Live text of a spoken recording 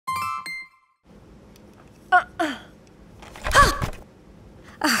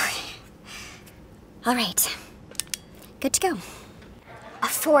All right. Good to go. A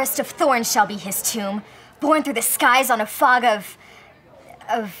forest of thorns shall be his tomb, borne through the skies on a fog of...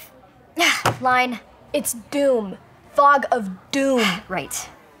 line. It's doom. Fog of doom. Right.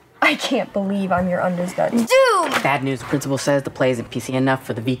 I can't believe I'm your understudy. Doom! Bad news, the principal says the play isn't PC enough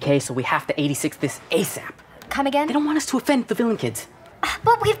for the VK, so we have to 86 this ASAP. Come again? They don't want us to offend the villain kids.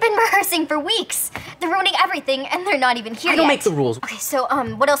 But we've been rehearsing for weeks. They're ruining everything, and they're not even here I don't yet. make the rules. Okay, so,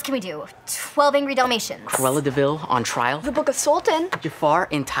 what else can we do? 12 Angry Dalmatians. Cruella de Vil on trial. The Book of Sultan. Jafar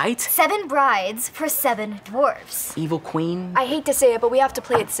in tights. 7 brides for 7 dwarves. Evil Queen. I hate to say it, but we have to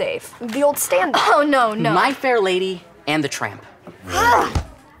play it safe. The old standard. Oh, no, no. My Fair Lady and the Tramp.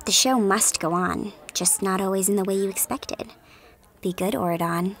 The show must go on, just not always in the way you expected. Be good,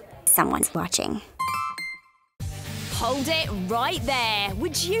 Auradon. Someone's watching. Hold it right there.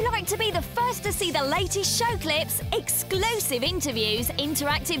 Would you like to be the first to see the latest show clips, exclusive interviews,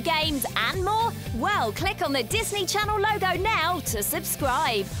 interactive games and more? Well, click on the Disney Channel logo now to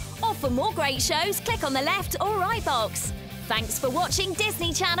subscribe. Or for more great shows, click on the left or right box. Thanks for watching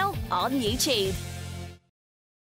Disney Channel on YouTube.